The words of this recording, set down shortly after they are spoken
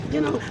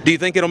Do you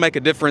think it'll make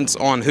a difference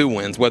on who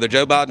wins, whether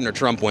Joe Biden or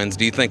Trump wins?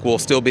 Do you think we'll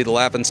still be the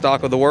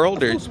laughingstock of the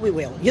world? Of course we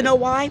will. You know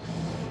why?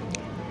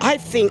 I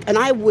think, and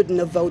I wouldn't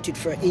have voted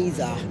for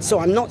either. So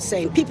I'm not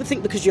saying, people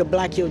think because you're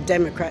black, you're a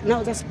Democrat.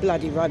 No, that's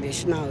bloody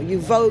rubbish. No, you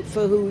vote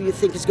for who you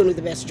think is going to do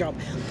the best job.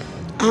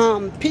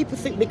 People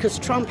think because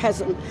Trump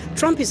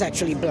is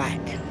actually black.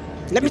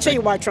 Let me tell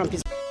you why Trump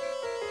is.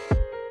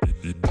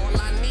 All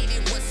I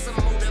needed was some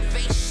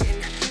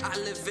motivation. I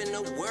live in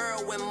a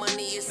world where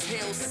money is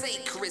held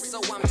sacred,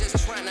 so I'm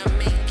just trying to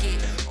make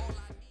it.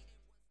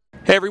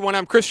 Hey everyone,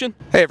 I'm Christian.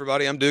 Hey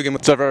everybody, I'm Dugan.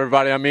 What's up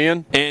everybody, I'm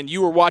Ian. And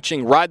you are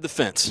watching Ride the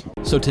Fence.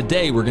 So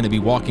today we're going to be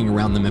walking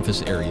around the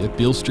Memphis area,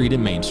 Beale Street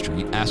and Main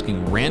Street,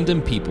 asking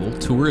random people,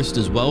 tourists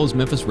as well as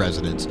Memphis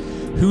residents,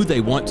 who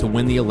they want to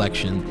win the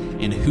election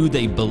and who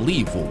they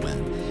believe will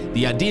win.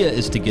 The idea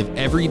is to give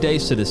everyday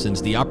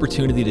citizens the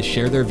opportunity to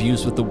share their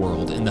views with the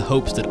world in the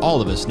hopes that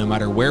all of us, no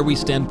matter where we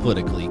stand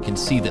politically, can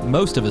see that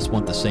most of us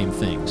want the same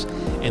things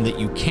and that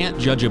you can't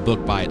judge a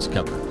book by its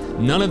cover.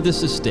 None of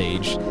this is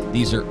staged.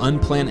 These are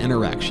unplanned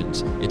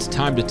interactions. It's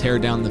time to tear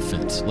down the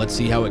fence. Let's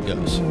see how it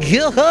goes.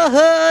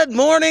 Good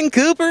morning,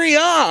 Cooper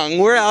Young.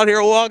 We're out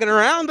here walking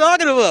around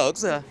talking to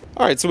folks. All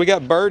right, so we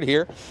got Bird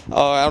here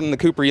out in the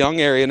Cooper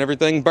Young area and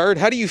everything. Bird,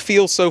 how do you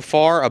feel so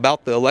far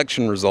about the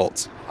election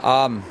results?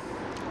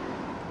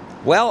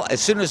 Well, as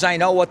soon as I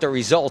know what the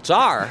results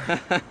are,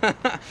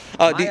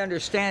 my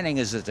understanding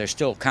is that they're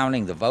still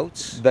counting the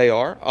votes. They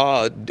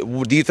are.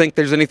 Do you think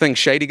there's anything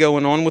shady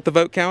going on with the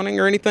vote counting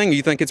or anything? Do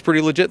you think it's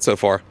pretty legit so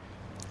far?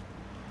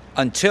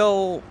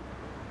 Until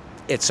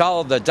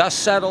the dust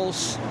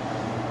settles,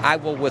 I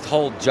will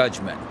withhold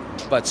judgment.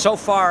 But so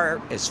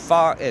far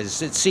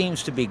as it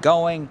seems to be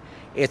going,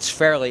 it's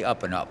fairly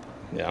up and up.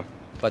 Yeah.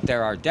 But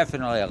there are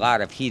definitely a lot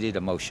of heated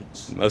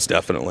emotions. Most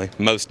definitely.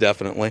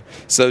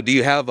 So do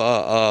you have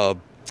a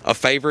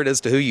favorite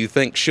as to who you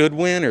think should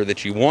win or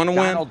that you want to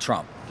win? Donald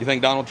Trump. You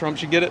think Donald Trump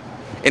should get it?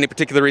 Any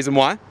particular reason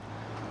why?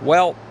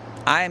 Well,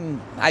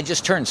 I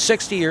just turned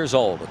 60 years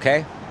old,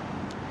 okay?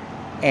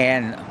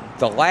 And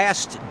the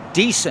last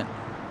decent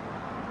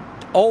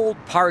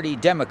old party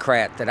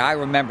Democrat that I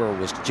remember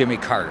was Jimmy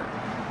Carter.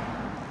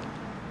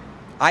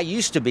 I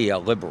used to be a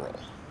liberal.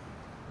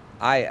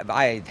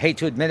 I hate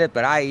to admit it,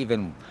 but I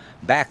even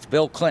backed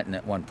Bill Clinton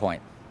at one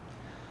point.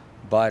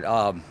 But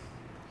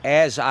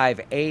as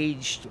I've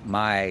aged,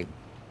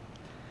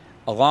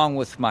 along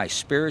with my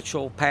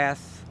spiritual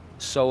path,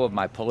 so have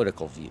my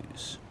political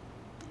views.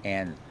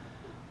 And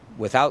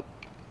without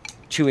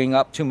chewing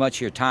up too much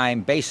of your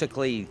time,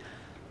 basically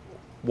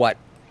what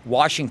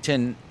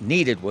Washington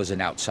needed was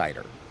an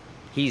outsider.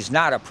 He's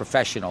not a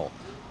professional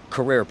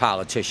career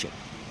politician.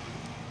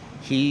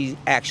 He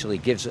actually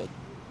gives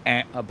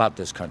about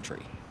this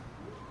country.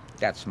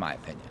 That's my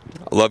opinion.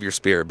 I love your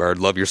spirit, Bird.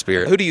 Love your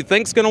spirit. Who do you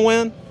think's going to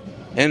win?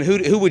 And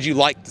who would you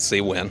like to see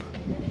win?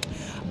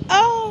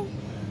 Oh.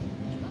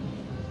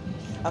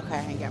 Okay,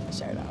 I ain't got my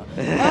shirt on.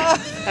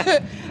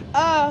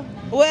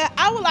 Well,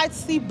 I would like to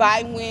see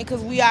Biden win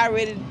because we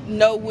already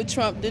know what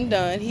Trump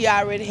done. He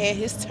already had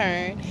his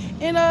turn.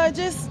 And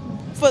just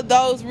for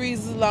those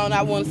reasons alone,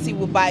 I want to see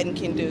what Biden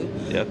can do.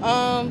 Yep.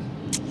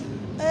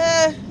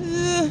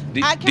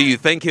 Do you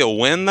think he'll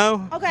win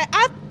though? Okay,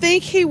 I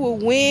think he will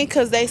win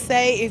because they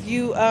say if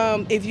you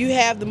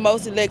have the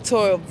most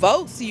electoral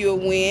votes, you'll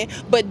win.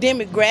 But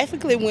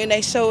demographically, when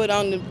they show it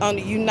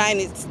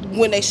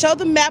when they show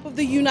the map of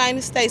the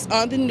United States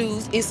on the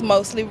news, it's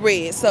mostly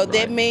red. So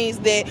that means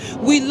that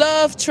we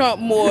love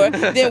Trump more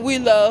than we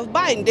love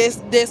Biden.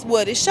 That's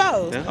what it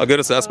shows. Yeah, a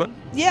good assessment.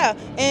 Yeah,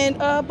 and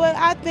but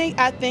I think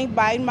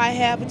Biden might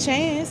have a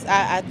chance.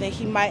 I think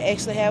he might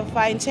actually have a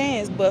fighting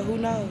chance, but who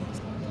knows?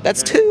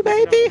 That's two,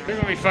 baby. They're going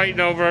to be fighting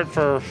over it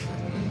for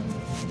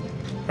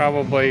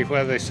probably,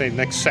 what do they say,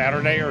 next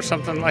Saturday or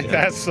something like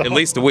that. So at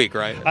least a week,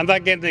 right? I'm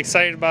not getting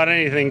excited about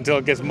anything until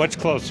it gets much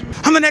closer.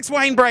 I'm the next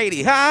Wayne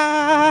Brady.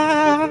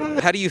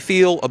 How do you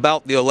feel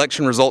about the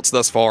election results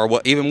thus far?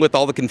 Even with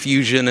all the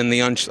confusion and the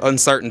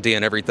uncertainty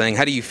and everything,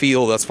 how do you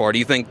feel thus far? Do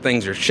you think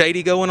things are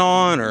shady going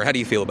on, or how do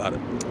you feel about it?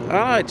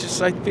 I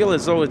feel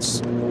as though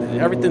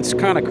everything's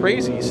kind of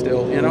crazy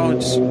still.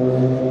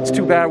 It's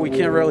too bad we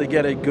can't really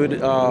get a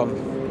good,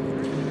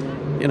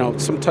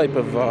 some type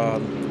of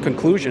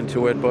conclusion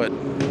to it. But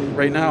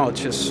right now,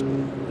 it's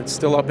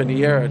still up in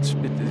the air. I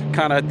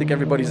think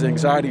everybody's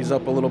anxiety is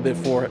up a little bit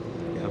for it.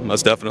 Yeah,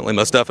 most definitely.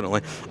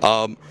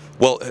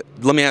 Well,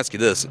 let me ask you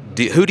this: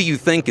 who do you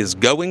think is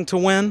going to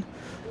win,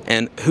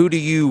 and who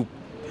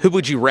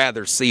would you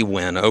rather see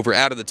win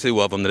out of the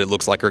two of them that it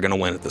looks like are going to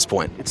win at this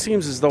point? It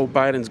seems as though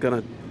Biden's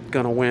going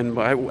to win,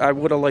 but I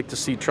would have liked to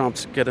see Trump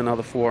get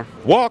another 4.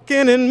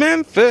 Walking in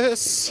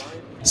Memphis.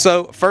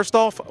 So, first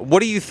off, what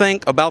do you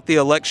think about the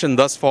election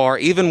thus far,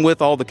 even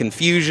with all the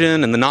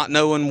confusion and the not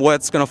knowing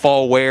what's going to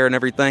fall where and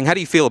everything? How do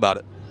you feel about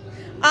it?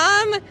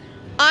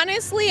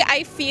 Honestly,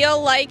 I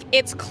feel like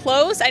it's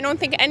close. I don't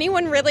think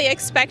anyone really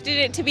expected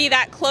it to be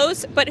that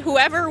close, but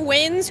whoever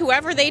wins,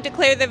 whoever they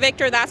declare the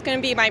victor, that's going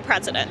to be my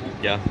president.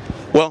 Yeah.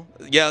 Well,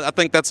 yeah, I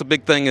think that's a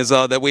big thing is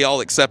that we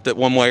all accept it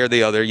one way or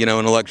the other. An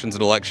election's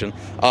an election.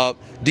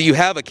 Do you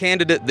have a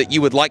candidate that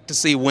you would like to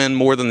see win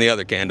more than the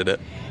other candidate?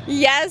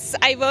 Yes,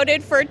 I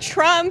voted for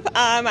Trump.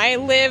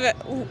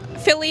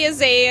 Philly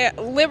is a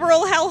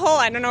liberal hellhole.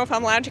 I don't know if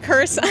I'm allowed to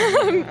curse.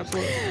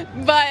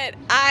 But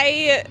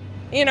I,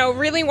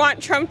 really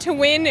want Trump to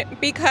win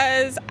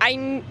because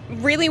I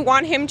really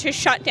want him to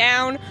shut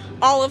down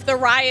all of the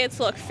riots.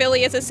 Look,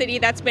 Philly is a city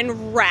that's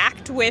been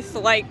racked with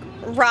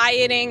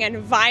rioting and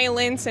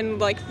violence and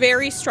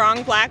very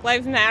strong Black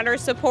Lives Matter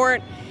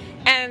support.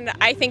 And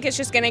I think it's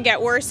just going to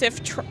get worse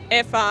if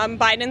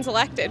Biden's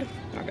elected.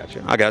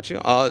 I got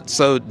you.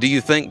 So do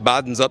you think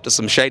Biden's up to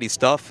some shady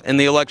stuff in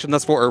the election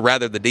thus far, or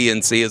rather the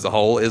DNC as a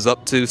whole is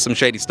up to some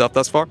shady stuff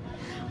thus far?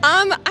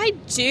 I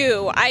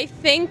do. I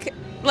think,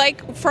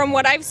 from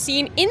what I've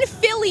seen in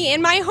Philly,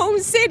 in my home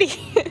city,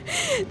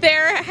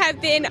 there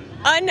have been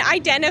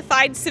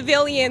unidentified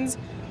civilians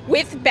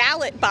with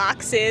ballot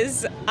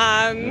boxes.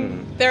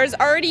 There's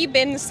already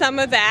been some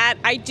of that.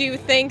 I do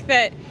think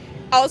that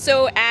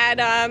also at,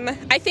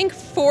 I think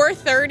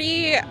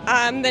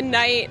 4:30 the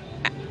night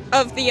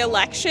of the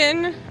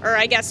election, or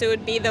I guess it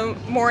would be the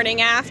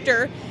morning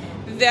after,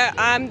 there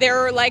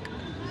were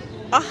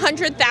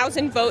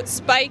 100,000 vote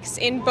spikes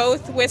in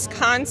both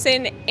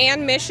Wisconsin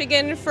and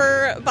Michigan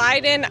for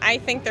Biden. I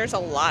think there's a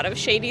lot of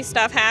shady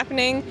stuff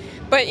happening,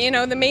 but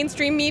the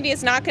mainstream media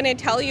is not going to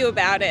tell you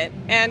about it.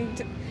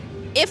 And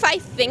if I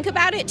think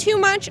about it too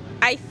much,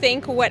 I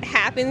think what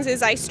happens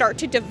is I start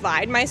to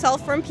divide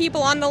myself from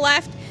people on the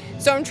left.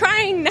 So I'm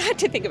trying not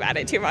to think about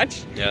it too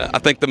much. Yeah, I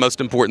think the most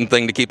important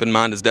thing to keep in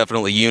mind is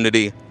definitely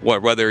unity,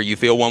 whether you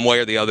feel one way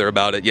or the other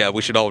about it. Yeah,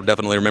 we should all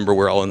definitely remember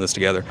we're all in this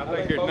together. I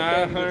think there's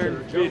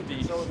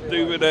 950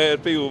 stupid-ass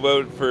people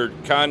voted for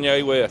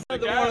Kanye West.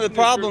 One of the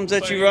problems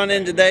that you run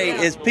into today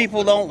is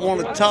people don't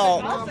want to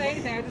talk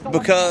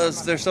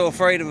because they're so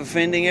afraid of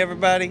offending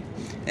everybody.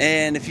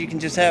 And if you can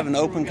just have an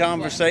open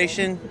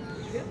conversation,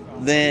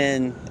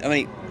 then,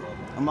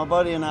 my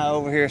buddy and I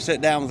over here sat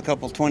down with a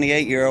couple of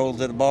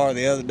 28-year-olds at a bar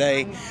the other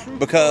day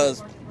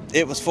because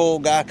it was full.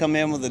 Guy come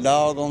in with a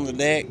dog on the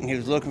deck, and he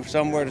was looking for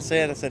somewhere to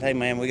sit. I said, hey,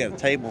 man, we got a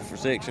table for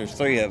 6. There's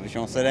 3 of us. You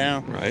want to sit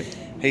down? Right.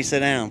 He sat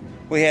down.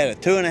 We had a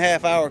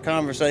 2.5-hour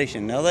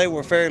conversation. Now, they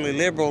were fairly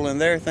liberal in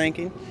their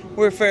thinking.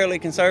 We're fairly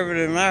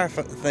conservative in our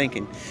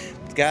thinking.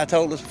 The guy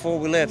told us before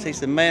we left, he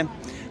said, man,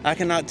 I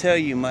cannot tell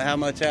you how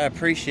much I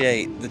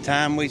appreciate the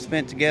time we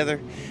spent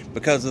together,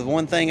 because the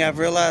one thing I've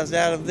realized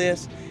out of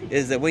this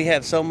is that we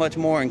have so much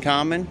more in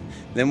common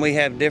than we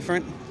have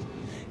different.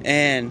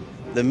 And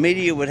the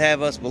media would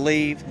have us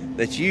believe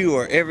that you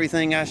are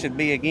everything I should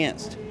be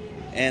against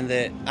and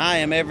that I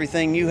am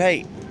everything you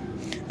hate.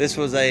 This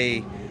was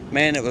a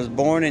man that was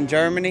born in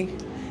Germany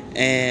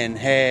and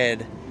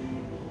had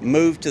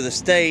moved to the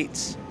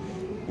States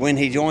when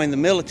he joined the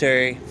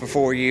military for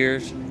 4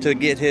 years to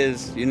get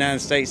his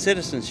United States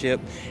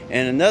citizenship.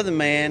 And another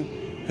man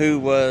who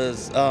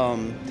was,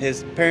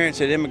 his parents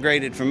had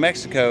immigrated from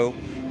Mexico,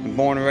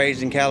 born and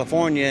raised in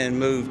California, and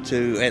moved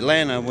to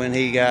Atlanta when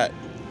he got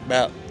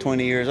about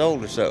 20 years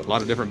old or so. A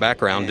lot of different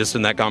background just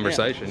in that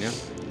conversation, yeah.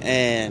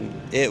 And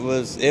it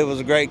was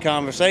a great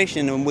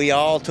conversation, and we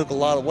all took a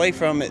lot away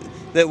from it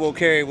that we'll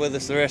carry with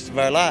us the rest of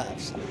our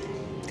lives.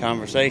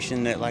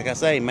 Conversation that, like I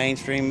say,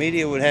 mainstream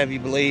media would have you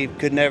believe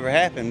could never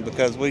happen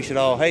because we should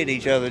all hate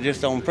each other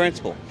just on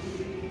principle.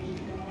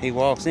 He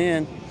walks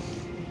in,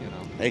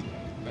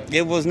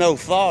 it was no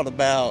thought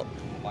about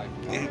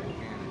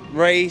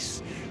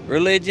race,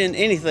 religion,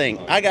 anything.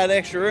 I got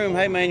extra room.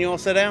 Hey, man, you want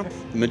to sit down?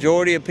 The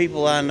majority of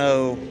people I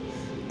know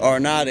are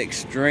not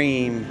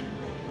extreme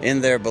in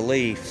their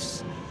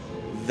beliefs.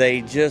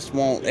 They just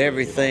want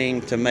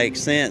everything to make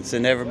sense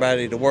and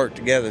everybody to work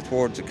together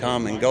towards a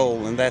common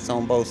goal, and that's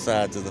on both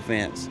sides of the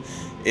fence.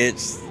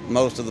 It's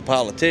most of the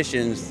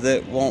politicians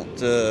that want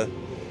to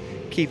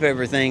keep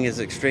everything as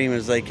extreme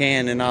as they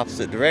can in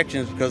opposite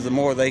directions, because the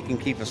more they can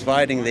keep us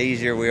fighting, the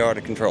easier we are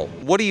to control.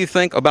 What do you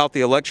think about the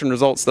election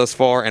results thus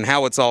far and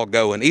how it's all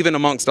going, even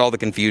amongst all the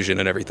confusion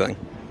and everything?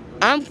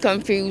 I'm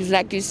confused,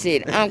 like you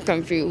said. I'm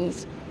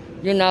confused.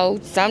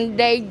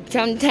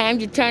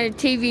 Sometimes you turn the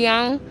TV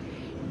on,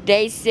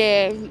 they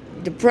say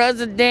the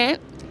president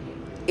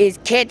is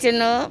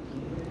catching up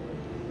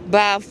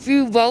by a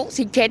few votes.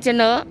 He's catching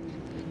up.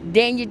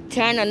 Then you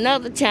turn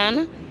another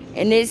channel,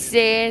 and it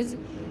says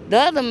the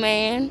other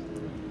man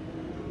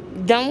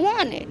don't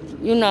want it,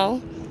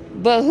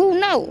 But who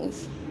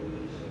knows?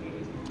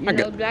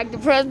 Like the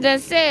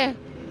president said,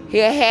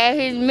 he'll have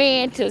his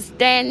men to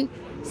stand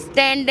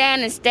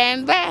down and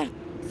stand by.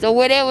 So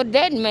whatever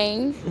that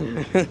means.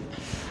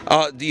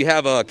 Do you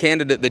have a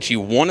candidate that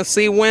you want to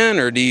see win,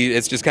 or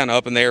it's just kind of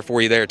up in the air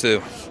for you there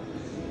too?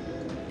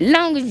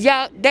 Long as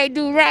they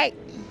do right,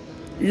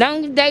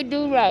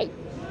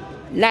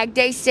 like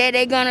they said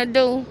they're gonna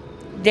do,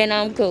 then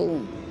I'm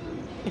cool.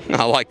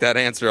 I like that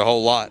answer a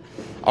whole lot.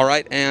 All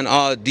right, and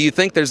do you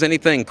think there's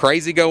anything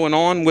crazy going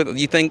on with?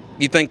 You think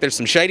there's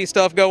some shady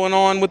stuff going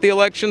on with the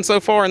election so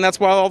far, and that's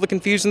why all the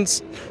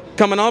confusion's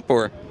coming up,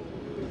 or?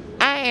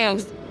 I am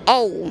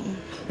old.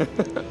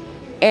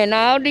 And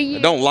all the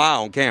years. Don't lie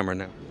on camera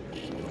now.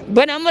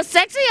 But I'm a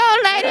sexy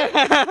old lady.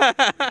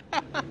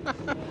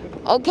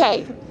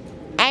 Okay.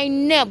 I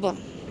never,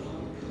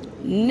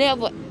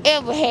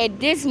 ever had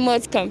this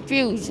much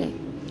confusion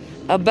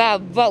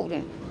about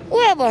voting.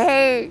 Whoever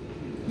heard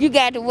you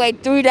got to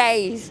wait 3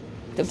 days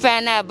to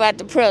find out about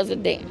the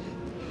president?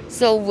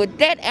 So with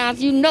that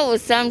answer, you know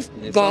it's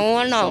something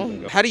going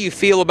on. How do you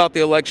feel about the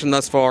election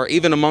thus far,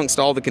 even amongst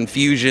all the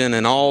confusion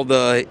and all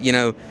the,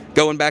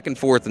 going back and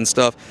forth and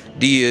stuff?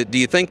 Do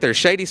you think there's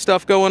shady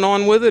stuff going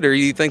on with it, or do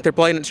you think they're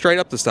playing it straight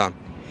up this time?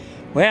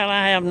 Well,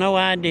 I have no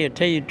idea. To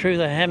tell you the truth,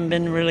 I haven't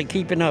been really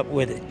keeping up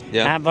with it.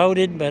 Yeah. I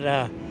voted, but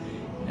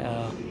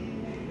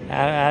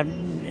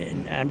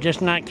I'm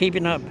just not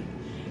keeping up.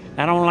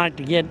 I don't like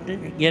to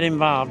get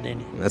involved in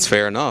it. That's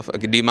fair enough.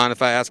 Okay, do you mind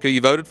if I ask who you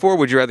voted for? Or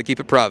would you rather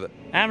keep it private?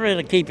 I'd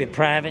rather keep it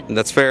private.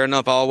 That's fair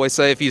enough. I always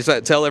say if you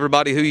tell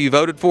everybody who you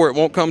voted for, it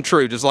won't come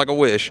true, just like a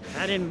wish.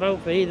 I didn't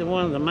vote for either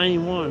one of the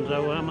main ones,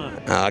 though.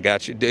 I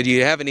got you. Did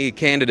you have any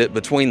candidate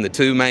between the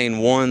two main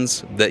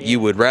ones that you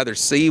would rather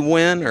see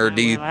win, or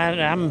do you?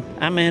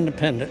 I'm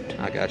independent.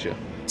 I got you.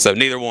 So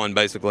neither one,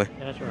 basically.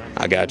 That's right.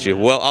 I got you.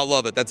 Well, I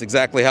love it. That's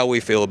exactly how we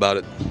feel about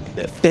it.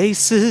 The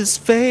faces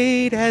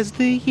fade as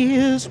the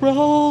years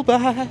roll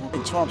by.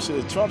 Trump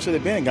should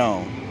have been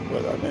gone.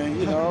 But I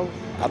mean,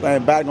 I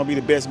think Biden's gonna be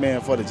the best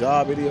man for the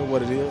job. It is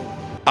what it is.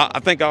 I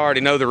think I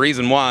already know the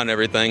reason why and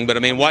everything, but I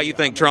mean, why you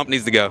think Trump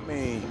needs to go?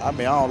 I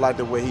don't like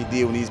the way he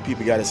did when these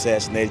people got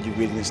assassinated. You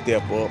really didn't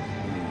step up,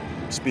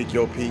 and speak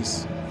your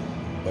piece.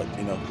 But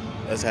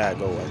that's how it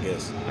goes, I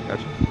guess. I got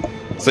you.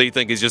 So you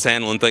think he's just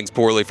handling things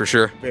poorly for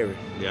sure? Very.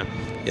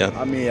 Yeah.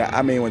 I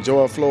mean, when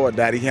George Floyd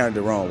died, he handled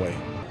it the wrong way.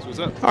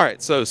 All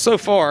right, so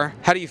far,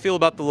 how do you feel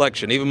about the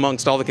election? Even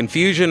amongst all the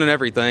confusion and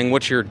everything,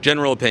 what's your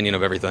general opinion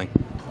of everything?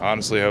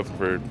 Honestly, hoping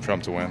for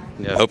Trump to win.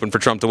 Yeah, hoping for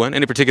Trump to win.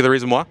 Any particular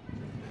reason why?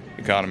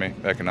 Economy,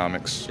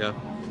 economics. Yeah.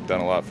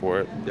 Done a lot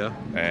for it. Yeah.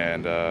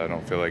 And I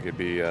don't feel like it'd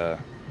be have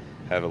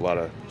a lot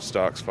of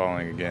stocks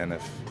falling again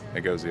if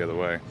it goes the other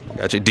way.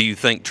 Gotcha. Do you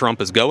think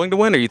Trump is going to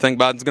win, or you think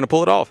Biden's going to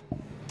pull it off?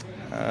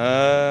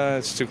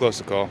 It's too close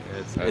to call.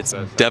 It's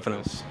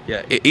definite.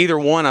 Yeah, either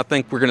one, I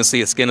think we're going to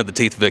see a skin of the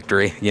teeth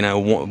victory.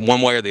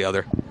 One way or the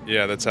other.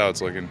 Yeah, that's how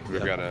it's looking.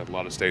 We've got a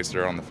lot of states that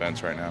are on the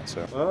fence right now.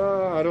 So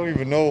I don't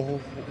even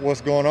know what's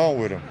going on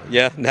with him.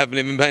 Yeah, haven't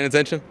even been paying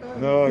attention.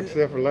 No,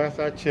 except for last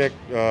I checked,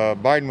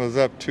 Biden was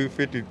up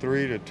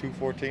 253 to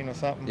 214 or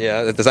something.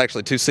 Yeah, it's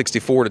actually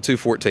 264 to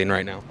 214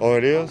 right now. Oh,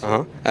 it is.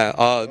 I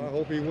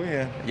hope he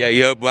wins. Yeah,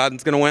 you hope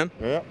Biden's going to win.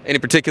 Yeah. Any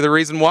particular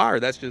reason why,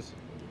 or that's just?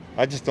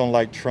 I just don't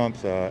like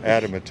Trump's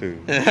attitude.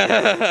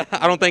 I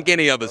don't think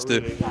any of us do.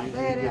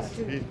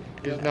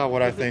 He's not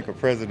what I think a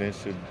president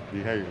should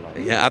behave like.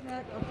 Yeah,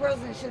 a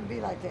president shouldn't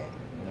be like that.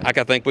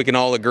 I think we can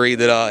all agree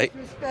that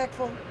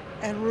Disrespectful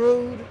and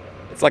rude.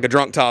 it's like a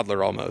drunk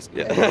toddler almost.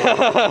 Yeah.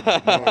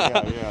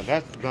 Yeah,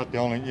 that's not the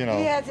only, He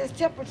has his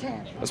temper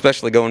tantrum.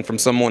 Especially going from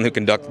someone who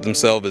conducted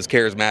himself as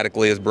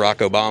charismatically as Barack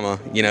Obama,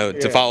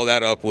 to follow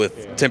that up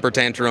with temper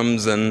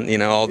tantrums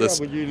and, all this.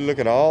 Yeah, but you look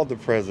at all the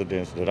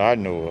presidents that I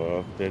know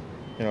of that,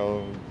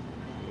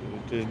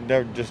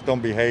 just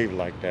don't behave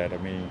like that. I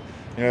mean,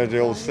 the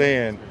old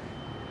saying,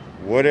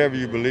 whatever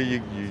you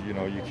believe,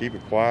 you keep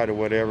it quiet or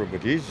whatever,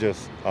 but he's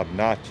just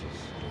obnoxious.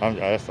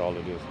 That's all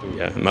it is, too.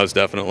 Yeah, most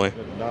definitely.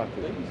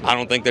 I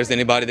don't think there's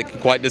anybody that can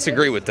quite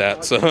disagree with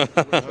that. So,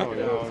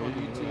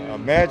 I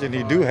imagine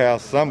he do have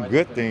some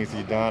good things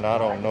he done. I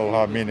don't know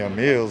how many of them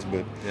is,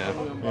 but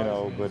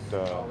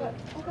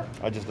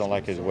I just don't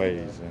like his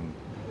ways. And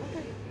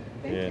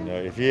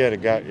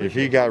if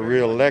he got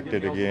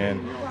reelected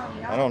again,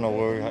 I don't know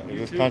where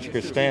this country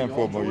could stand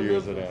for more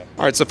years of that.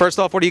 all right, so first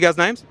off, what are you guys'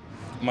 names?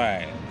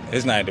 Mine.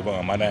 His name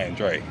Devon. My name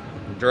Dre.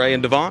 Dre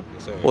and Devon?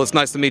 Well, it's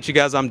nice to meet you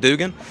guys. I'm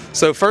Dugan.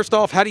 So first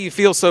off, how do you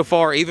feel so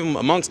far, even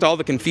amongst all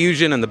the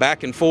confusion and the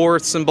back and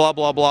forths and blah,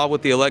 blah, blah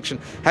with the election?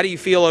 How do you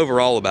feel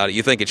overall about it?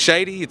 You think it's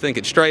shady? You think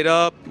it's straight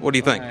up? What do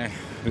you think?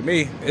 For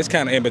me, it's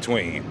kind of in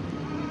between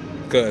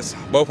because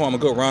both of them are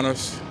good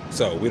runners,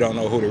 so we don't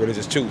know who to really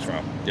just choose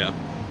from. Yeah.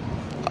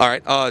 All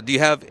right. Do you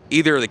have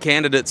either of the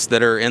candidates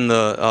that are in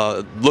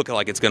the look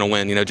like it's going to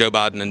win? Joe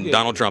Biden and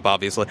Donald Trump,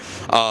 obviously.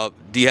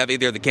 Do you have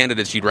either of the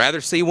candidates you'd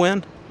rather see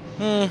win?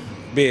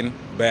 Biden.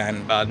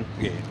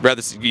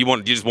 Yeah.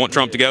 You just want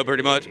Trump to go,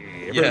 pretty much.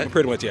 Yeah,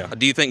 pretty much. Yeah.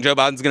 Do you think Joe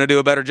Biden's going to do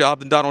a better job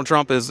than Donald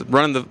Trump is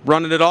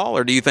running it all,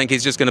 or do you think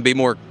he's just going to be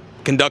more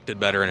conducted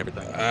better and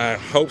everything? I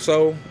hope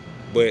so,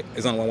 but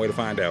it's only one way to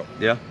find out.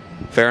 Yeah.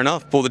 Fair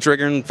enough. Pull the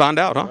trigger and find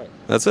out, huh? Right.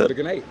 That's it. Put a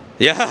grenade.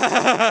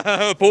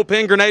 Yeah. Pull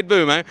pin, grenade,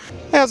 boom, man.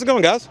 Hey, how's it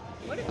going, guys?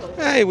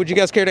 Hey, would you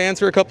guys care to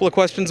answer a couple of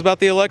questions about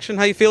the election?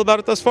 How you feel about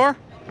it thus far?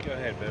 Go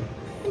ahead, Ben.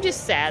 I'm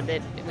just sad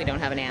that we don't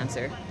have an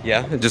answer.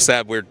 Yeah, just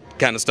sad we're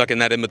kind of stuck in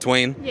that in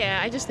between.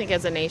 Yeah, I just think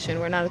as a nation,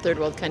 we're not a third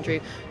world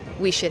country.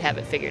 We should have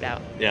it figured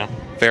out. Yeah,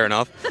 fair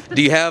enough.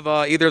 Do you have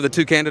either of the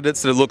two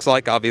candidates that it looks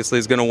like obviously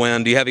is going to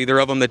win? Do you have either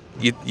of them that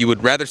you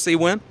would rather see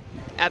win?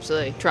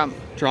 Absolutely. Trump.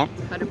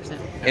 100%.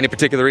 Any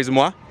particular reason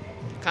why?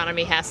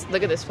 Economy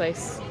look at this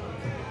place.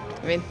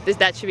 I mean,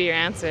 that should be your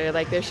answer.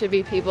 Like, there should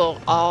be people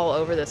all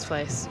over this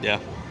place. Yeah.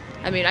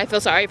 I mean, I feel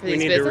sorry for We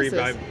these need businesses. to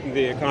revive.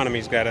 The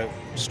economy's got to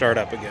start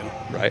up again.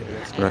 Right.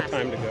 It's Right.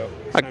 time to go.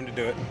 It's time to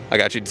do it. I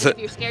got you. If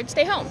you're scared,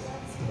 stay home.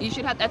 You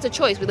should have. That's a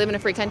choice. We live in a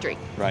free country.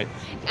 Right.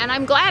 And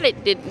I'm glad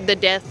the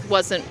death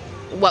wasn't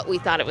what we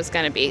thought it was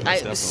going to be.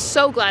 I'm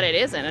so glad it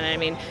isn't. And I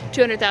mean,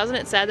 200,000.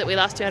 It's sad that we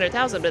lost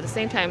 200,000, but at the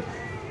same time,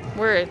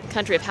 we're a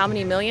country of how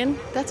many million?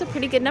 That's a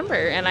pretty good number.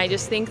 And I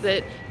just think that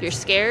if you're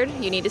scared,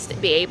 you need to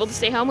be able to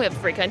stay home. We have a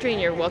free country,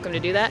 and you're welcome to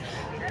do that.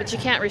 But you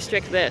can't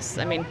restrict this.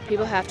 I mean,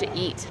 people have to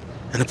eat.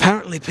 And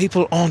apparently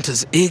people aren't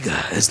as eager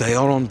as they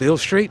are on Beale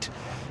Street.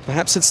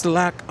 Perhaps it's the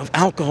lack of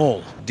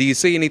alcohol. Do you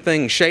see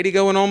anything shady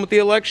going on with the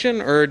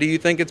election, or do you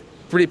think it's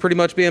pretty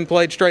much being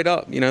played straight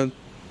up, you know?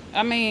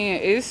 I mean,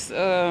 it's,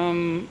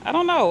 I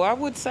don't know. I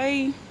would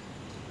say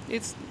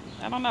it's,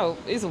 I don't know.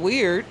 It's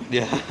weird.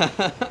 Yeah.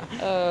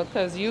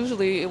 Because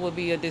usually it would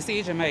be a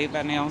decision made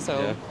by now. So,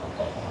 Yeah.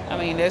 I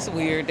mean, that's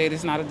weird that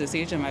it's not a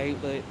decision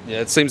made. But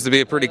Yeah, it seems to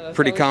be a pretty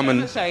so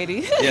common. it's kinda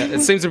shady. Yeah,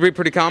 it seems to be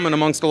pretty common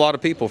amongst a lot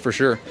of people for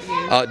sure.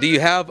 Do you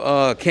have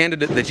a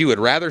candidate that you would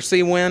rather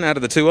see win out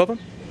of the two of them?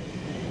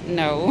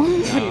 No,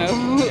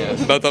 no. Yeah.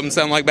 Both of them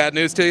sound like bad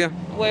news to you?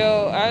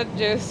 Well, I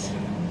just,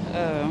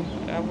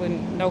 I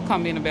wouldn't, no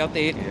comment about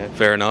that.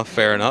 Fair enough,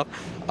 fair enough.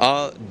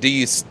 Do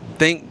you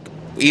think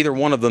either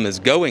one of them is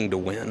going to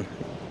win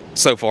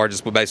so far,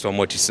 just based on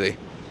what you see?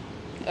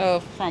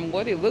 From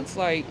what it looks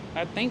like,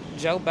 I think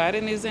Joe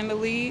Biden is in the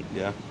lead.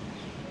 Yeah.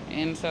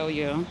 And so,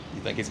 yeah, You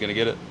think he's going to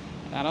get it?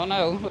 I don't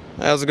know.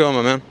 How's it going,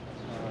 my man?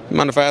 You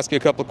mind if I ask you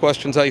a couple of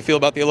questions how you feel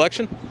about the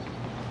election?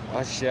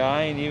 Oh, shit,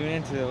 I ain't even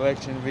into the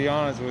election, to be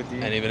honest with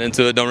you. Ain't even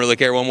into it, don't really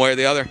care one way or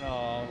the other?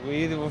 No,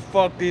 we're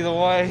fucked either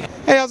way.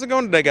 Hey, how's it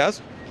going today,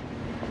 guys?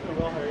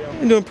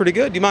 I'm doing pretty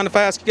good. Do you mind if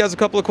I ask you guys a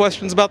couple of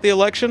questions about the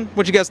election?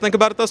 What you guys think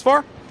about it thus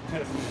far?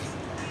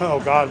 Oh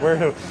God,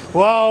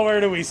 where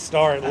do we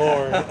start,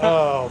 Lord?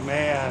 Oh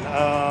man,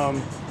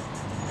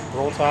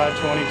 Roll Tide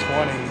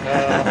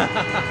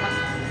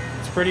 2020.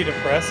 It's pretty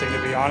depressing,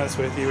 to be honest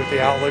with you, with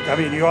the outlook. I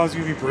mean, you always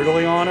be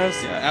brutally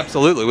honest. Yeah,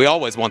 absolutely. We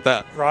always want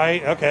that.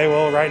 Right? Okay.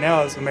 Well, right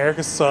now,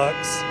 America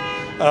sucks.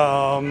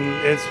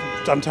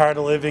 I'm tired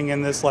of living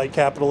in this like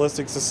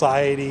capitalistic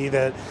society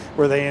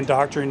where they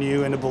indoctrinate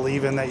you into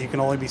believing that you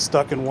can only be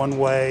stuck in one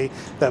way,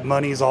 that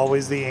money's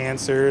always the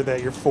answer,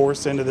 that you're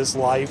forced into this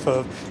life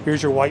of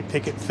here's your white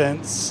picket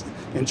fence,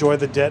 enjoy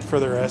the debt for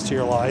the rest of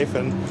your life.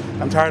 And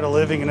I'm tired of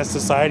living in a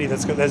society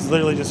that's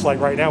literally just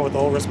like right now with the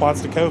whole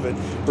response to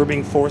COVID, we're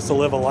being forced to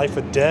live a life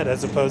of debt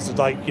as opposed to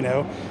like, you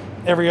know,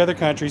 every other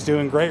country's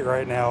doing great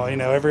right now. You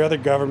know, every other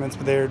government's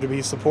there to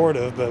be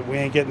supportive, but we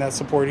ain't getting that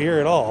support here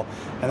at all.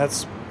 And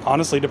that's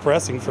honestly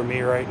depressing for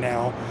me right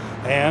now.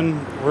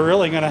 And we're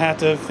really going to have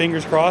to,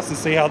 fingers crossed, and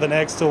see how the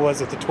next, till was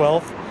it the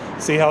 12th?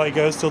 See how it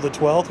goes till the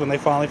 12th when they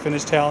finally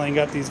finish tallying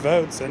up these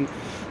votes. And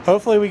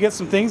hopefully we get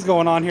some things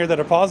going on here that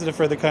are positive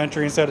for the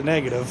country instead of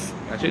negative.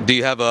 Do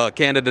you have a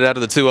candidate out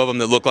of the two of them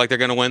that look like they're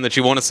going to win that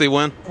you want to see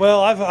win?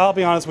 Well, I'll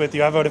be honest with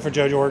you. I voted for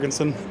Jo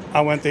Jorgensen.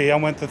 I went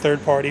the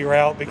third party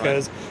route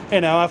because,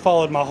 you know, I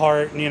followed my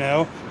heart. And, you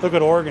know, look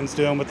what Oregon's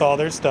doing with all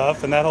their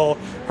stuff, and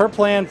her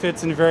plan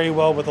fits in very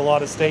well with a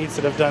lot of states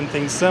that have done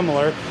things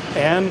similar.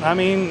 And I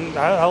mean,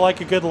 I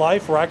like a good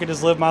life where I could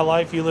just live my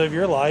life, you live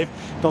your life.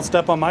 Don't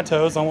step on my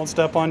toes, I won't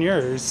step on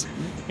yours.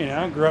 You know,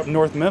 I grew up in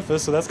North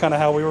Memphis, so that's kind of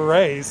how we were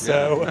raised.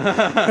 So,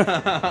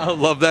 I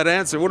love that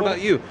answer. What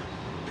about you?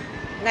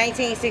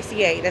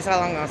 1968. That's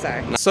all I'm gonna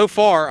say. So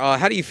far,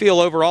 how do you feel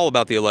overall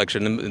about the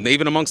election, and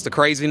even amongst the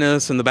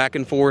craziness and the back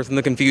and forth and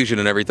the confusion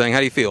and everything? How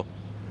do you feel?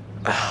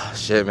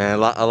 Shit, man,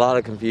 a lot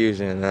of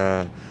confusion.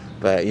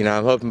 But, you know,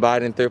 I'm hoping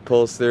Biden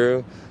pulls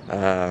through.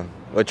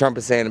 What Trump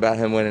is saying about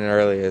him winning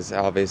early is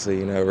obviously,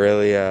 you know,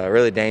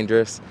 really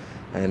dangerous.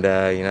 And,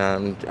 you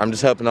know, I'm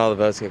just hoping all the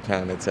votes get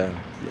counted. So,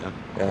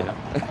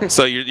 yeah.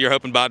 So you're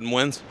hoping Biden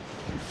wins?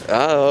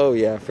 Oh,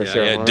 yeah, for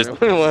sure. Yeah, just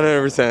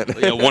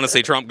 100%. You want to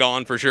see Trump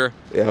gone for sure?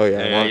 Oh,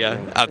 yeah.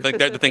 Yeah. I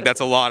think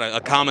that's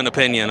a common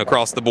opinion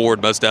across the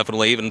board, most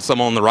definitely. Even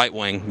some on the right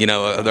wing, you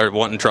know, they're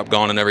wanting Trump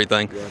gone and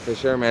everything. Yeah, for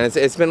sure, man.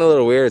 It's been a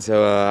little weird.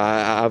 So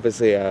I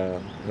obviously,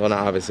 well, not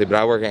obviously, but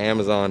I work at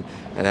Amazon,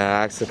 and I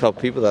asked a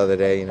couple people the other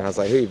day, you know, I was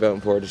like, who are you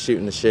voting for? Just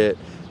shooting the shit.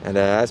 And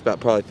I asked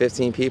about probably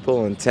 15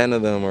 people, and 10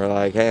 of them were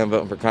like, hey, I'm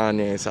voting for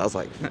Kanye. So I was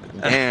like,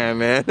 damn,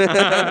 man.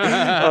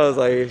 I was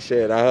like,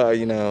 shit,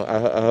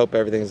 I hope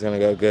everything's going to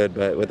go good.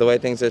 But with the way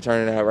things are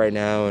turning out right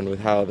now and with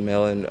how the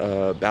mail-in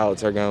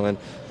ballots are going,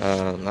 I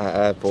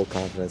have full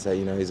confidence that,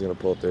 you know, he's going to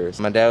pull through.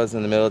 So my dad was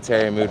in the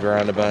military and moved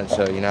around a bunch.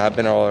 So, you know, I've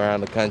been all around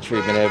the country,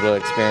 been able to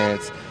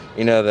experience,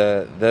 you know,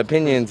 the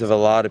opinions of a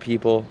lot of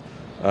people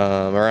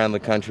around the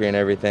country and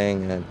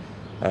everything. And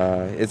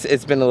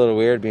it's been a little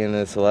weird being in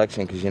this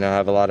election because, you know, I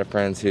have a lot of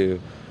friends who,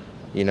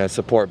 you know,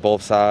 support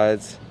both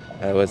sides,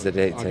 What's the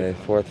date today?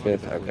 4th,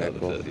 5th? Okay,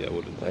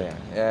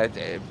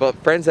 cool. But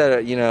friends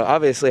that,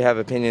 obviously have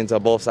opinions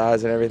on both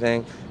sides and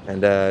everything,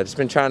 and just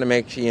been trying to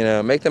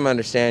make them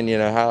understand,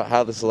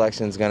 how this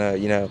election is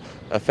going to,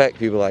 affect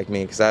people like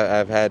me, because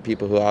I've had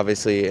people who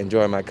obviously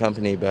enjoy my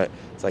company, but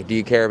it's like, do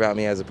you care about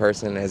me as a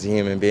person, as a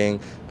human being?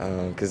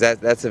 Because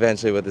that's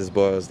eventually what this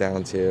boils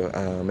down to.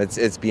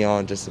 It's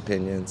beyond just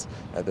opinions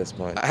at this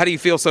point. How do you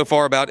feel so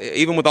far about,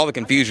 even with all the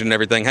confusion and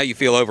everything, how you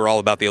feel overall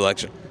about the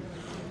election?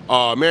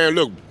 Man,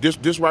 look,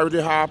 this right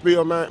there, how I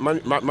feel, man.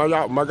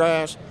 My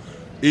guys.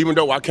 Even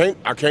though I can't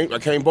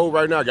vote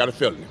right now, I got a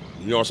feeling.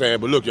 You know what I'm saying?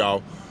 But look,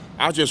 y'all,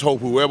 I just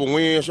hope whoever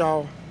wins,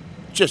 y'all,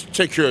 just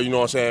take care. You know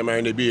what I'm saying,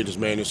 man? They business,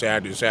 man,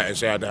 inside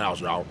the house,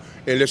 y'all,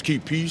 and let's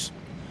keep peace,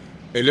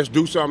 and let's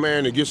do something,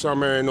 man, and get something,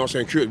 man. You know what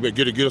I'm saying?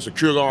 Get us a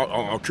cure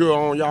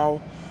on,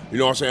 y'all. You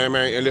know what I'm saying,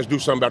 man? And let's do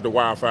something about the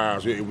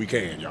wildfires if we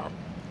can, y'all.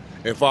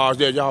 And as far as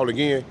that, y'all,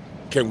 again,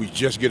 can we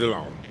just get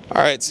along?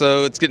 All right,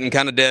 so it's getting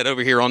kind of dead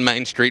over here on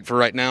Main Street for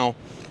right now.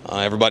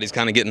 Everybody's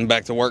kind of getting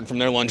back to work from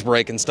their lunch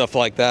break and stuff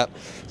like that.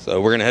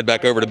 So we're going to head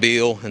back over to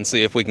Beale and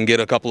see if we can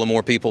get a couple of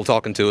more people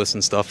talking to us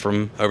and stuff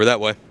from over that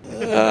way.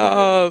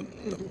 Barack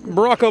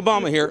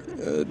Obama here,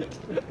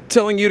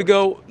 telling you to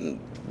go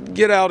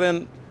get out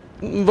and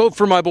vote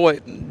for my boy,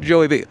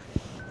 Joey B.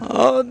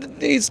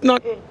 He's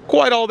not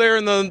quite all there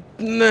in the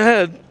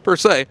head, per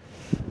se.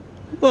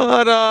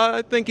 But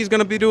I think he's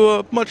going to do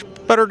a much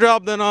better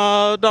job than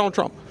Donald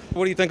Trump.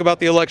 What do you think about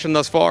the election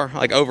thus far?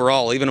 Like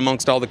overall, even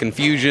amongst all the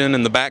confusion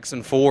and the backs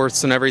and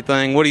forths and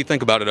everything, what do you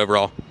think about it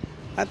overall?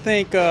 I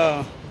think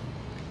the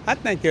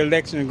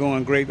election is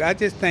going great. I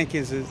just think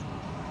it's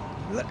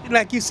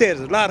like you said,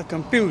 there's a lot of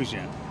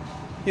confusion.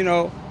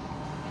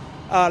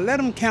 Let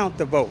them count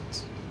the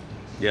votes.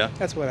 Yeah.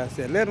 That's what I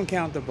said. Let them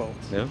count the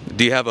votes. Yeah.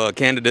 Do you have a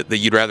candidate that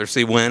you'd rather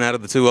see win out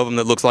of the two of them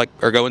that looks like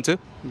are going to?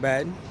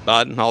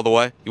 Biden all the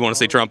way? You want to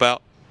see Trump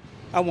out?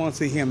 I want to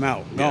see him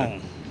out,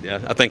 gone. Yeah,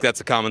 I think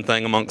that's a common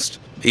thing amongst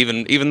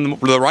even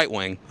the right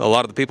wing. A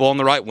lot of the people on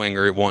the right wing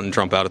are wanting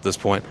Trump out at this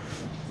point.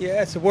 Yeah,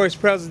 that's the worst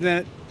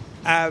president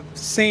I've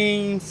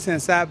seen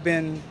since I've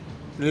been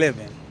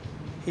living.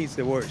 He's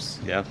the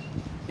worst. Yeah.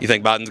 You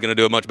think Biden's going to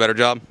do a much better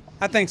job?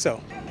 I think so.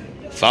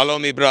 Follow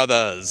me,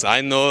 brothers. I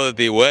know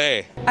the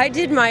way. I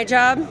did my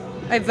job.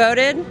 I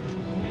voted.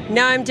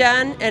 Now I'm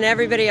done, and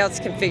everybody else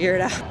can figure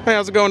it out. Hey,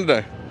 how's it going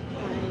today?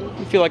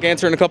 You feel like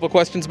answering a couple of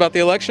questions about the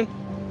election?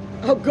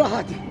 Oh,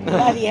 God.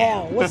 Bloody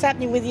hell. What's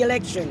happening with the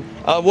election?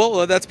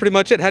 Well, that's pretty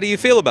much it. How do you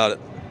feel about it?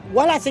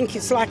 Well, I think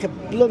it's like a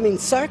blooming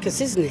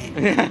circus, isn't it?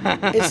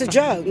 It's a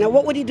joke. Now,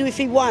 what would he do if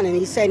he won and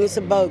he's saying it's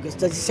a bogus?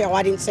 Does he say,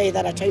 I didn't say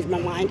that, I changed my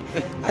mind?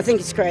 I think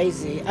it's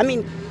crazy. I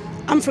mean,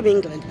 I'm from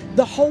England.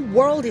 The whole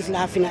world is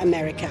laughing at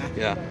America.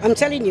 Yeah. I'm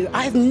telling you,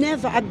 I've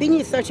been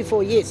here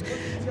 34 years.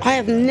 I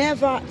have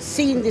never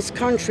seen this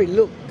country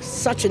look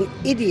such an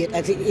idiot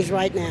as it is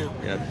right now.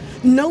 Yeah.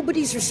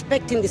 Nobody's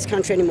respecting this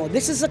country anymore.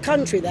 This is a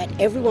country that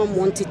everyone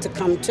wanted to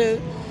come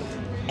to.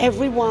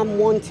 Everyone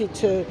wanted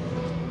to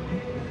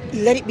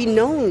let it be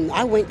known.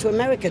 I went to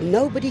America.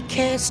 Nobody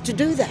cares to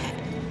do that.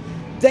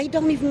 They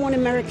don't even want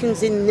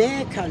Americans in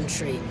their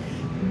country.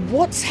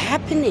 What's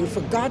happening, for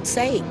God's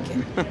sake?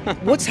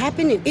 What's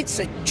happening? It's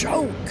a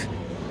joke.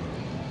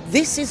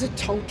 This is a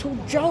total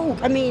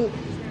joke. I mean,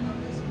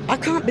 I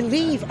can't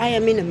believe I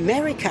am in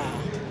America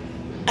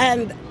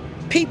and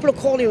people are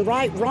calling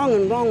right wrong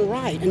and wrong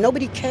right, and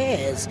nobody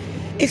cares.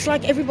 It's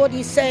like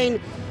everybody's saying,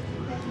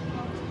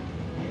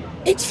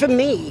 it's for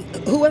me.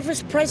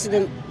 Whoever's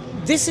president,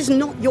 this is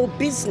not your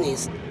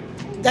business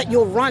that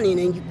you're running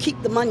and you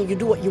keep the money, you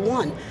do what you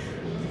want.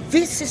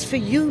 This is for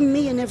you,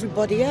 me, and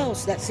everybody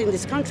else that's in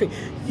this country.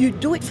 You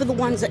do it for the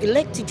ones that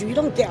elected you. You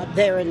don't get out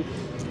there and,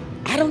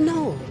 I don't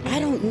know.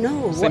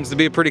 Seems to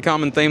be a pretty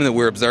common theme that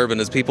we're observing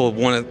is people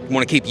want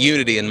to keep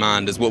unity in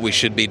mind is what we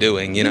should be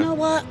doing, you know? You know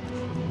what?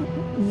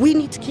 We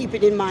need to keep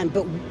it in mind,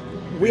 but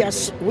we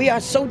are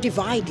so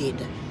divided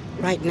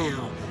right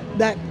now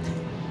that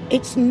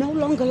it's no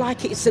longer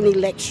like it's an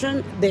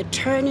election. They're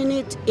turning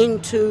it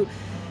into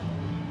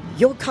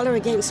your color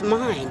against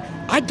mine.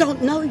 I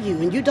don't know you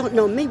and you don't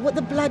know me. What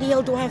the bloody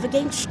hell do I have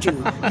against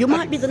you? You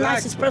might be the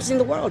nicest person in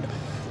the world.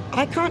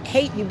 I can't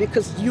hate you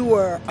because you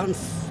were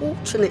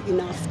unfortunate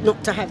enough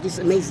not to have this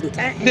amazing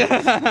time.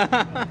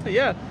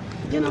 Yeah.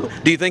 You know.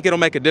 Do you think it'll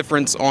make a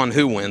difference on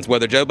who wins,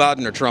 whether Joe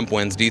Biden or Trump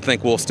wins? Do you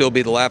think we'll still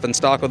be the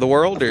laughingstock of the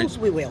world? Of course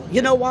we will.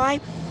 You know why?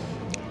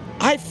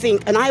 I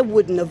think, and I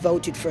wouldn't have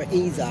voted for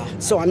either.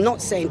 So I'm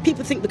not saying,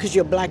 people think because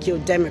you're black, you're a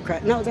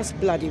Democrat. No, that's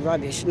bloody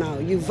rubbish. No,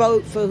 you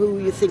vote for who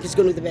you think is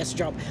going to do the best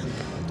job.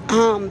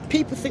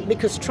 People think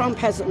because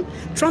Trump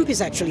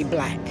is actually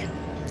black.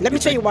 Let me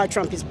tell you why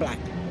Trump is black.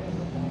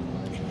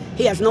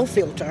 He has no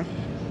filter.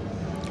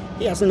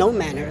 He has no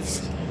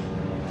manners.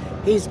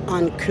 He's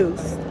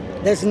uncouth.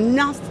 There's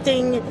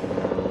nothing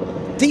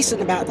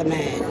decent about the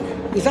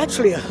man. He's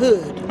actually a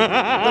hood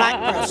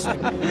black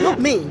person. Not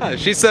me.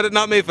 She said it,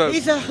 not me, folks.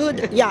 He's a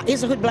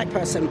hood black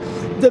person.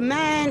 The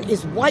man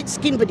is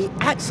white-skinned, but he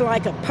acts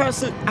like a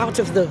person out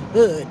of the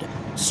hood.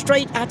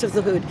 Straight out of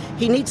the hood.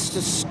 He needs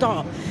to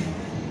stop.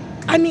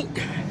 I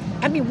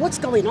mean, what's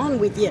going on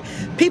with you?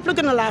 People are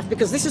going to laugh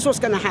because this is what's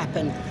going to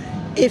happen.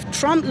 If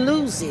Trump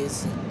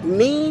loses,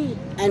 me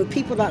and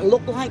people that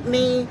look like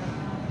me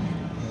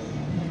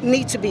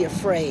need to be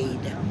afraid,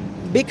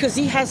 because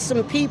he has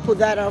some people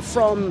that are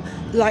from,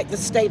 like the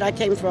state I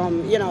came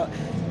from,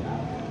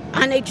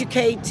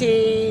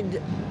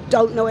 uneducated,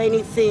 don't know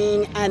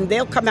anything, and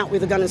they'll come out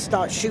with a gun and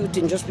start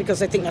shooting just because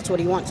they think that's what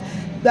he wants.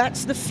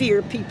 That's the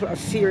fear people are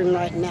fearing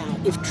right now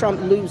if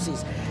Trump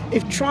loses.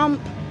 If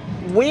Trump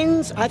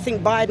wins, I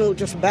think Biden will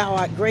just bow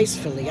out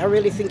gracefully. I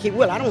really think he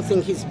will. I don't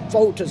think his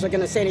voters are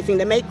going to say anything.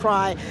 They may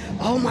cry,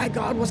 oh my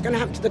God, what's going to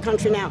happen to the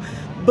country now?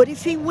 But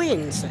if he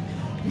wins,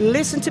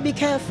 listen to me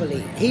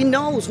carefully. He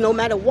knows no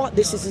matter what,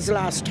 this is his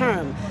last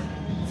term.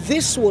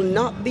 This will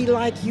not be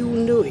like you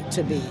knew it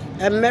to be.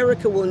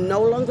 America will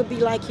no longer be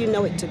like you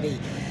know it to be.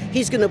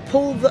 He's going to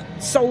pull the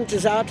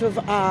soldiers out of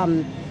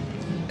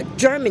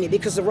Germany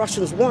because the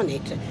Russians want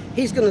it.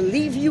 He's going to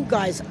leave you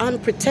guys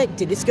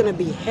unprotected. It's going to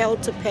be hell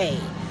to pay.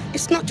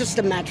 It's not just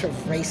a matter of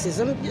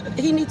racism.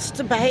 He needs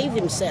to behave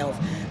himself,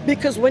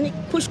 because when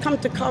push come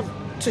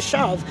to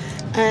shove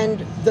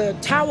and the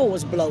tower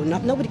was blown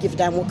up, nobody gave a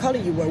damn what color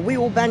you were. We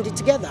all banded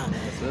together.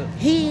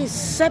 He's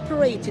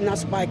separating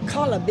us by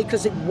color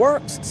because it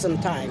works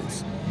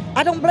sometimes.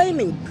 I don't blame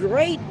him.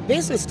 Great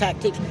business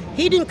tactics.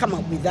 He didn't come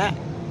up with that.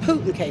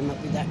 Putin came up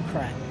with that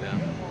crap.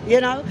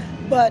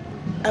 But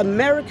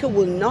America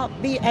will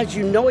not be as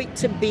you know it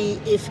to be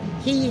if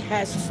he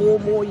has 4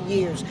 more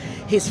years.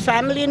 His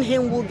family and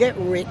him will get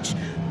rich,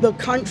 the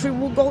country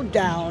will go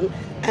down,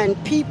 and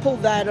people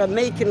that are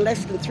making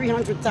less than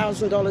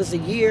 $300,000 a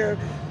year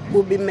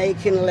will be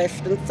making less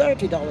than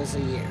 $30 a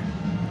year.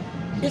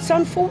 It's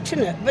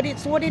unfortunate, but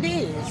it's what it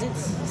is.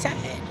 It's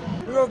sad.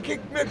 We're going to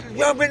kick Mr.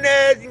 Trump in the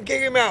ass and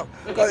kick him out,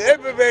 because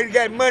everybody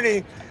got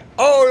money.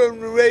 All of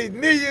them raise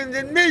millions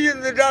and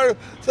millions of dollars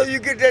so you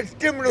get that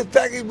stimulus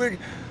package with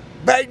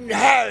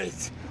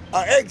Biden-Harris,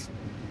 our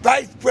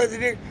ex-vice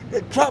president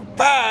that Trump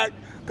fired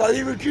because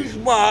he was too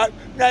smart.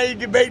 Now he's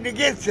debating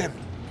against him.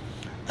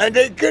 And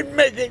they couldn't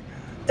make it,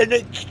 and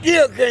they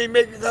still can't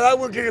make it because I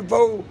went to the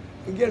poll,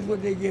 and guess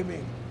what they give me?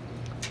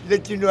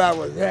 Let you know I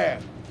was there.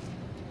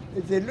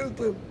 They said,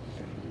 Luther,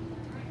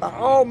 by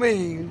all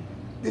means,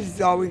 this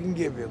is all we can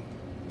give him.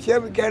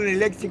 Shelby County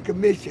Election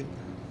Commission,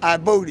 I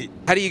voted.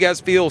 How do you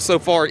guys feel so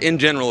far in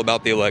general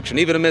about the election,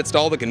 even amidst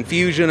all the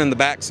confusion and the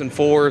backs and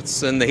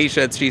forths and the he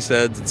said, she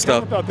said and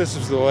stuff? I thought this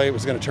was the way it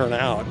was going to turn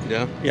out.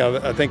 Yeah.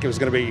 I think it was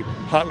going to be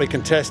hotly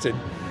contested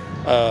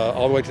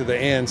all the way to the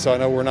end. So I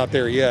know we're not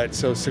there yet.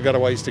 So still got a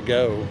ways to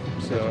go.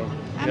 So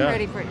I'm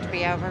ready for it to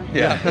be over.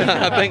 Yeah.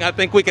 I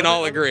think we can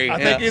all agree. I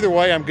think either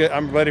way, I'm good.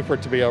 I'm ready for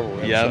it to be over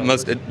with. Yeah. So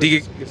let's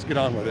get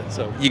on with it.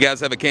 So you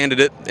guys have a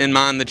candidate in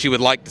mind that you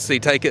would like to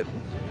see take it?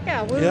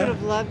 Yeah, we would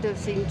have loved to have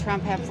seen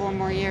Trump have 4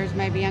 more years,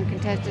 maybe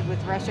uncontested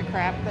with Russia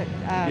crap, but...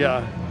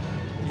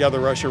 the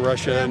Russia,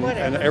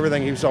 and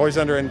everything. He was always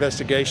under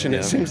investigation.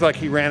 It seems like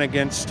he ran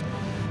against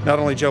not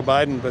only Joe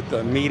Biden, but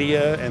the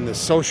media and the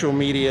social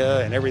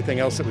media and everything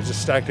else that was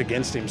just stacked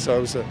against him. So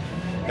it was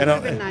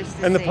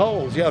the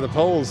polls, the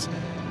polls,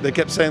 they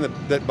kept saying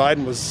that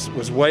Biden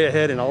was way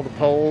ahead in all the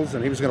polls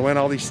and he was going to win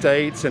all these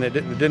states, and it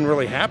didn't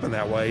really happen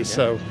that way.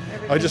 So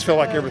I just feel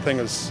like everything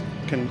was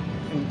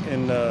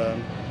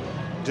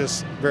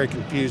just very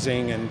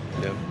confusing and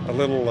a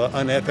little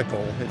unethical,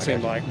 it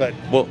seemed like. But,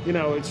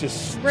 it's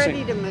just...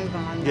 Ready to move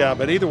on. Yeah,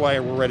 but either way,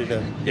 we're ready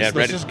to...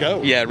 let's just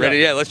go. Yeah, ready.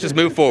 Yeah, let's just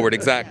move forward,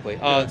 exactly.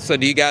 So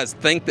do you guys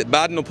think that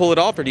Biden will pull it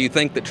off, or do you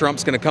think that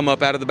Trump's going to come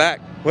up out of the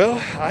back?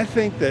 Well, I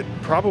think that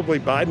probably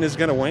Biden is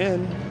going to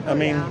win. I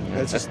mean,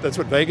 that's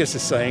what Vegas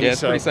is saying. Yeah,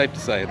 it's pretty safe to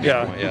say at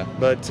this point, yeah.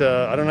 But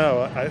I don't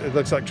know. It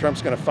looks like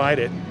Trump's going to fight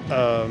it.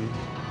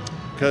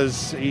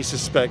 Because he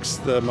suspects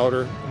the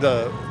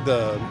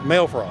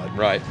mail fraud.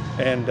 Right.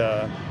 And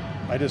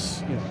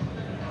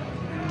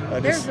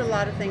there's a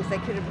lot of things they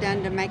could have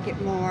done to make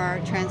it more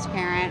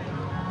transparent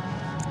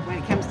when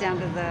it comes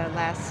down to the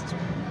last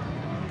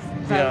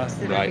votes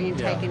that are being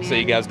taken in. So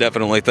you guys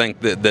definitely think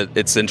that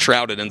it's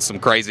enshrouded in some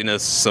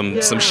craziness, some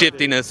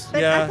shiftiness.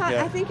 But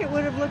I think it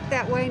would have looked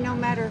that way no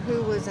matter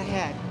who was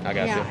ahead. I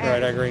got you.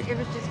 Right, I agree. It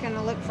was just going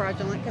to look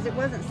fraudulent because it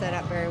wasn't set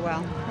up very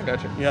well. I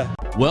got you. Yeah.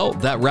 Well,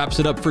 that wraps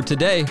it up for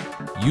today.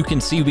 You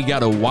can see we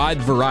got a wide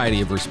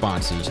variety of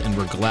responses, and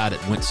we're glad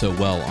it went so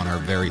well on our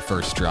very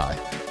first try.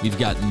 We've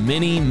got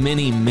many,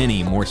 many,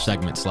 many more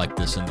segments like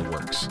this in the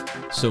works.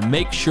 So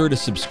make sure to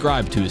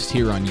subscribe to us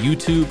here on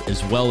YouTube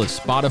as well as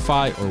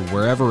Spotify or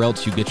wherever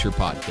else you get your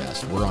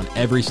podcast. We're on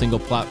every single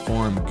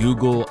platform,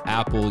 Google,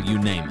 Apple, you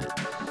name it.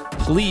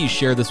 Please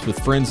share this with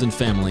friends and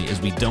family, as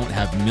we don't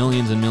have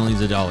millions and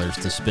millions of dollars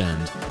to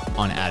spend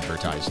on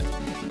advertising.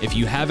 If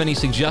you have any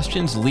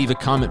suggestions, leave a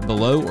comment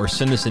below or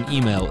send us an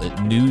email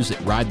at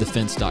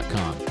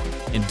news@ridethefence.com.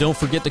 And don't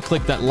forget to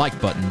click that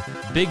like button.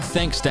 Big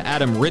thanks to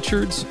Adam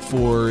Richards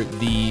for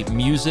the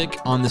music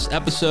on this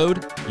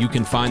episode. You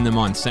can find them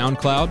on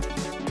SoundCloud.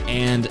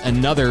 And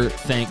another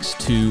thanks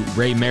to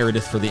Ray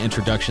Meredith for the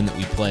introduction that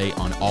we play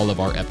on all of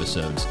our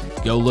episodes.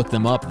 Go look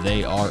them up.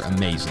 They are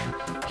amazing.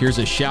 Here's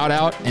a shout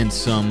out and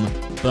some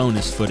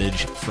bonus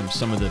footage from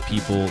some of the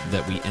people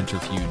that we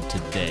interviewed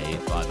today,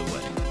 by the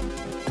way.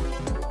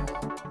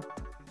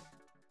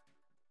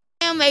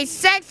 I am a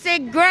sexy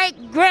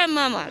great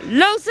grandmama.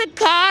 Lucy,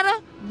 Carter,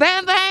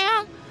 Bam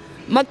Bam,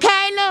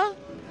 Michaela,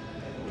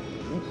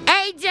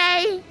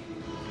 AJ,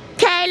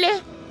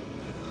 Kaylee,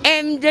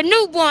 and the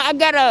newborn. I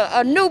got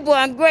a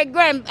newborn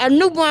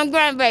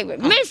grandbaby.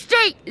 Miss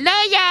Street,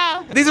 love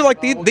y'all. These are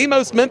like the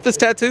most Memphis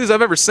tattoos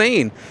I've ever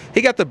seen.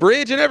 He got the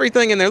bridge and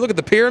everything in there. Look at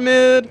the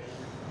pyramid.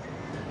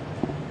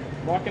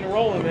 Rocking and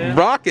rolling, man.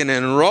 Rocking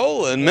and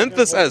rolling.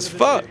 Memphis as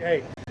fuck.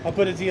 Hey, I'll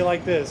put it to you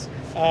like this.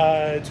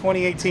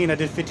 2018, I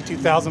did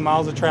 52,000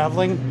 miles of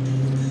traveling.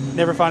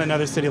 Never find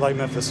another city like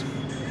Memphis.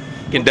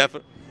 Can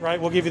definitely. Right,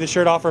 we'll give you the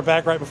shirt offer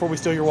back right before we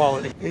steal your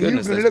wallet. And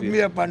you can look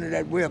me up under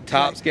that website.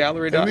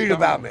 Topsgallery.com. And read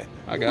about me.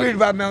 I got read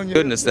about me on your.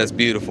 Goodness, that's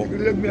beautiful. You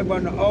can look me up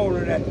under all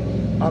of that.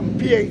 I'm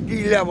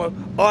PhD level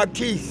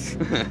artiste,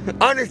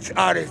 honest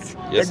artist,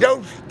 Yes, and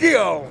don't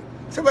steal.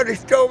 Somebody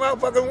stole my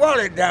fucking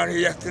wallet down here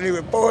yesterday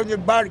with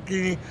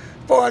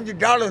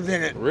 $400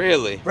 in it.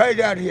 Really? Right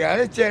out here.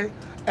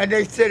 And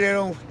they said they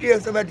don't steal.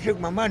 Somebody took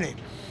my money.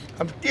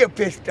 I'm still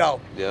pissed off.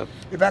 Yeah.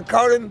 If I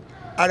caught him,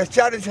 I'd have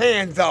shot his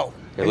hands off.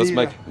 Here,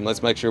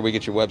 let's make sure we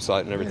get your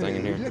website and everything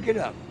in here. Look it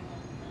up.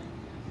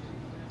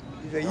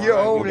 He's a year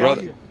old.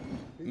 Brother,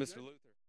 Mr.